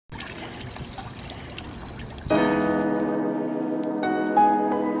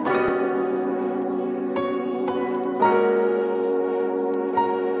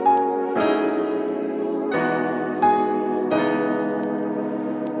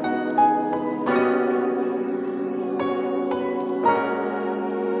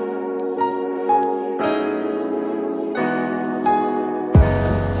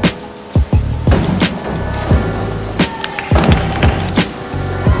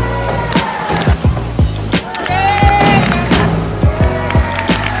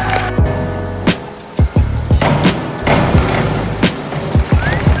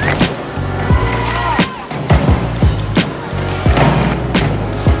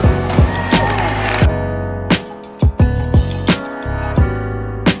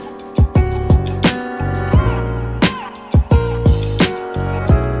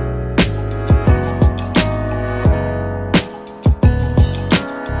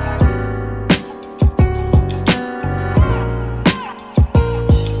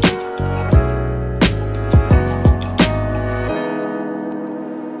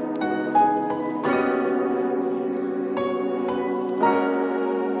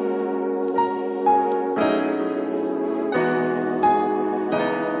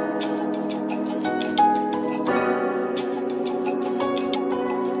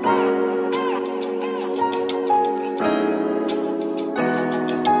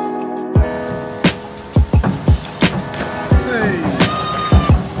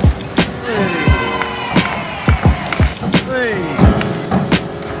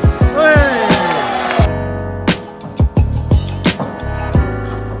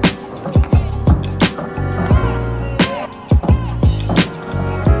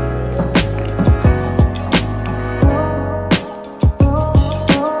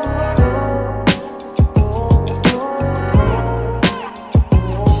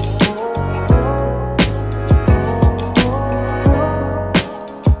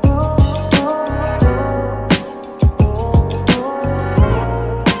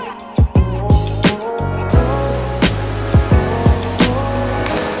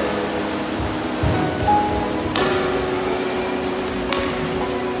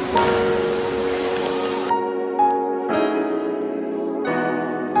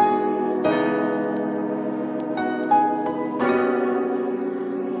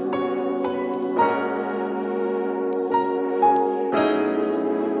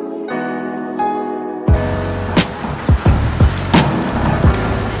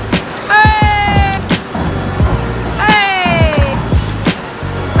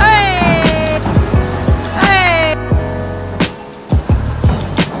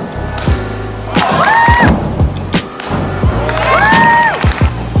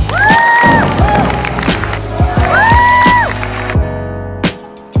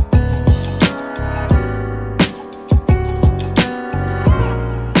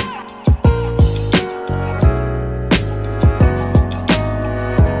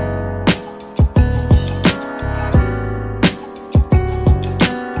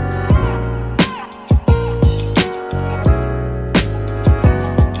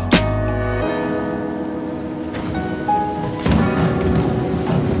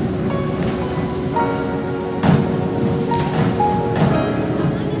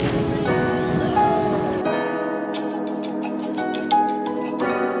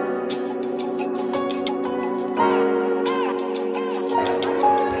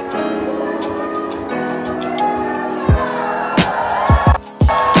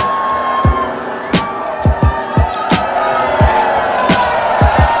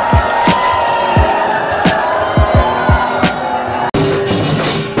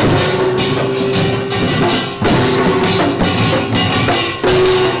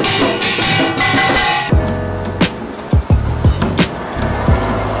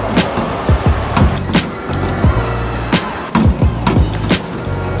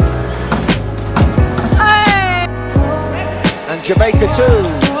Jamaica too.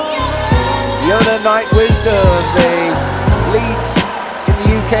 Yona Night Wisdom, the leads in the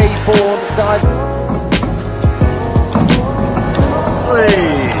UK born dive.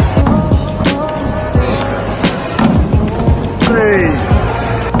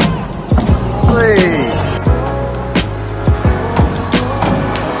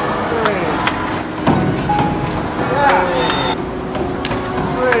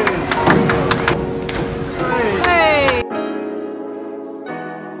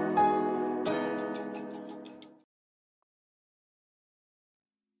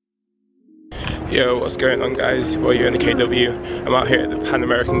 Yo, what's going on guys? Well, you're in the KW. I'm out here at the Pan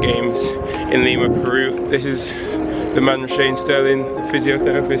American Games in Lima, Peru. This is the man Shane Sterling, the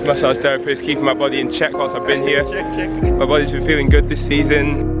physiotherapist, massage therapist, keeping my body in check whilst I've been here. My body's been feeling good this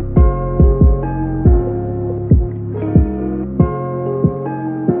season.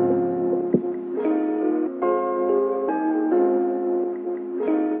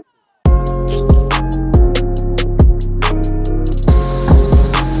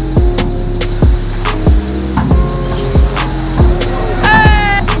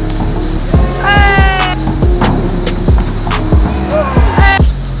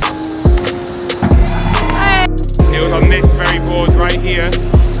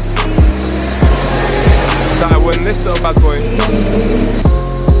 That I won this little bad boy.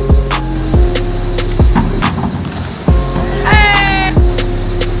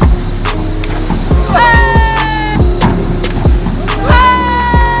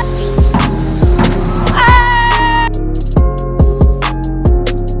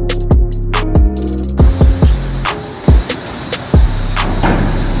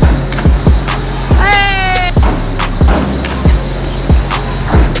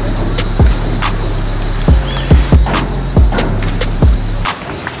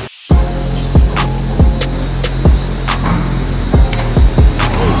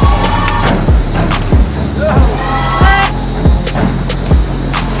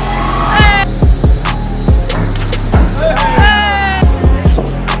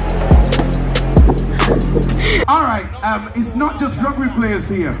 It's not just rugby players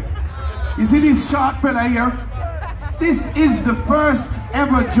here. You see this short fella here? This is the first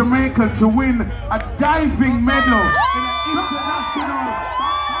ever Jamaican to win a diving medal in an international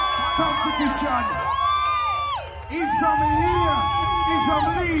competition. He's from here. He's from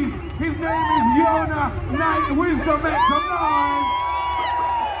Leeds. His name is Yona Night Wisdom. Make some noise.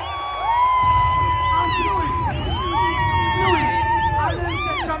 I didn't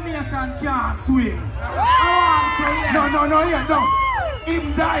say Jamaican can't swim. No,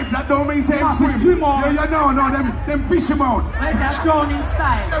 him dive, that don't mean say him swim. Yeah, no, them fish him out. That's a drowning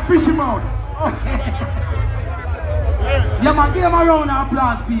style. Them fish him out. Okay. Yeah, man, give him a round of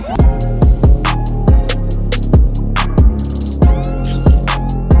applause, people.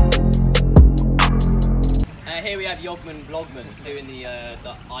 Here we have Yogman Blogman doing the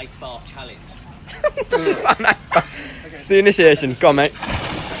ice bath challenge. It's the initiation. Go on, mate.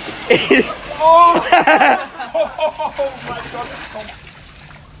 Oh my God.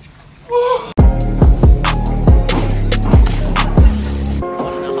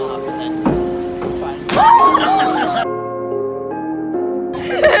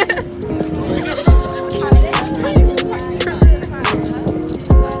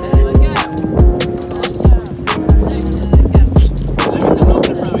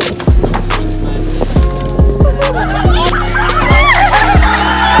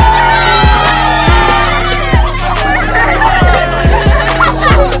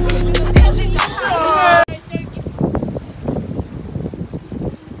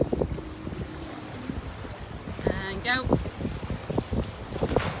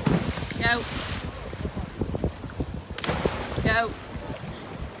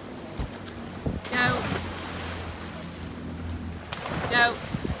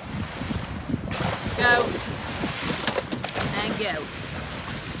 Go. And go.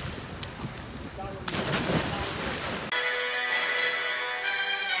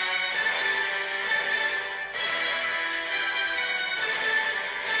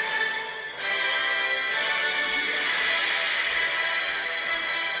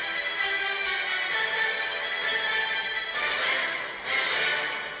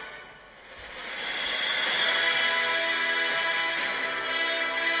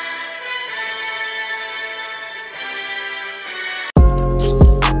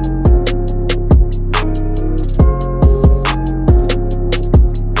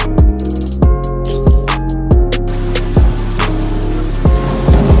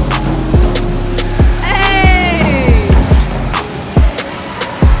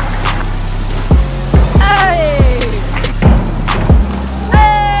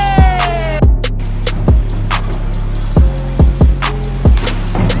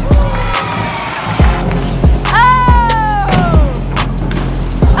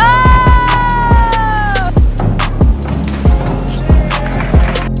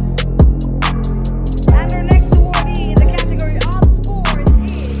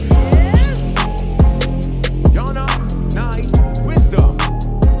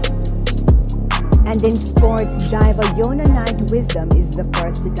 Wisdom is the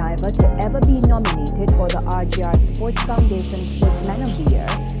first diver to ever be nominated for the RGR Sports Foundation Sportsman of the Year,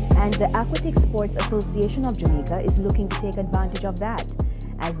 and the Aquatic Sports Association of Jamaica is looking to take advantage of that.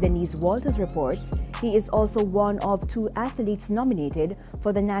 As Denise Walters reports, he is also one of 2 athletes nominated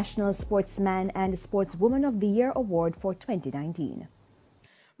for the National Sportsman and Sportswoman of the Year Award for 2019.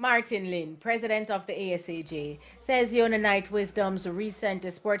 Martin Lin, president of the ASAJ, says Yona Knight Wisdom's recent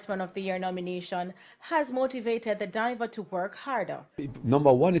Sportsman of the Year nomination has motivated the diver to work harder.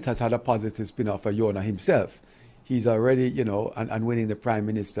 Number one, it has had a positive spin-off for Yona himself. He's already, and winning the Prime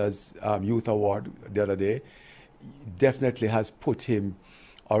Minister's Youth Award the other day, definitely has put him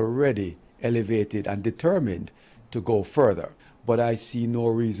already elevated and determined to go further. But I see no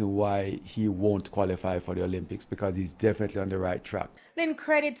reason why he won't qualify for the Olympics, because he's definitely on the right track. Lin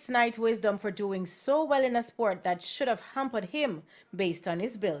credits Knight Wisdom for doing so well in a sport that should have hampered him based on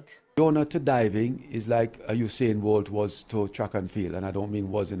his build. Yona to diving is like Usain Bolt was to track and field, and I don't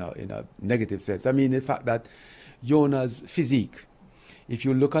mean was in a negative sense. I mean the fact that Yona's physique, if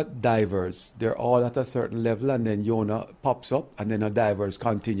you look at divers, they're all at a certain level, and then Yona pops up, and then the divers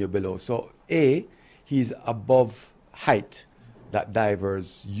continue below. So A, he's above height that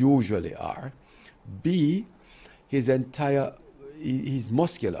divers usually are. B, he's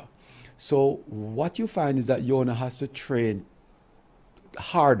muscular. So what you find is that Yona has to train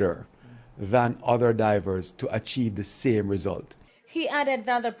harder than other divers to achieve the same result. He added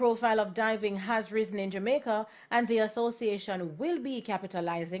that the profile of diving has risen in Jamaica and the association will be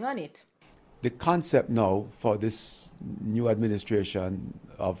capitalizing on it. The concept now for this new administration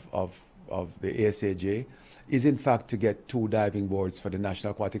of the ASAJ is in fact to get 2 diving boards for the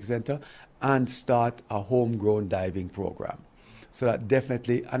National Aquatic Center and start a homegrown diving program. So that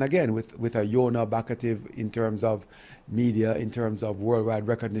definitely, and again with a Yona backative in terms of media, in terms of worldwide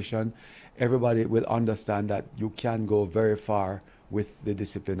recognition, everybody will understand that you can go very far with the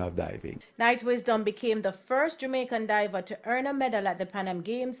discipline of diving. Knight Wisdom became the first Jamaican diver to earn a medal at the Pan Am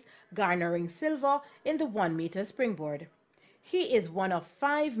Games, garnering silver in the 1-meter springboard. He is one of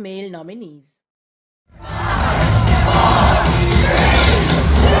 5 male nominees.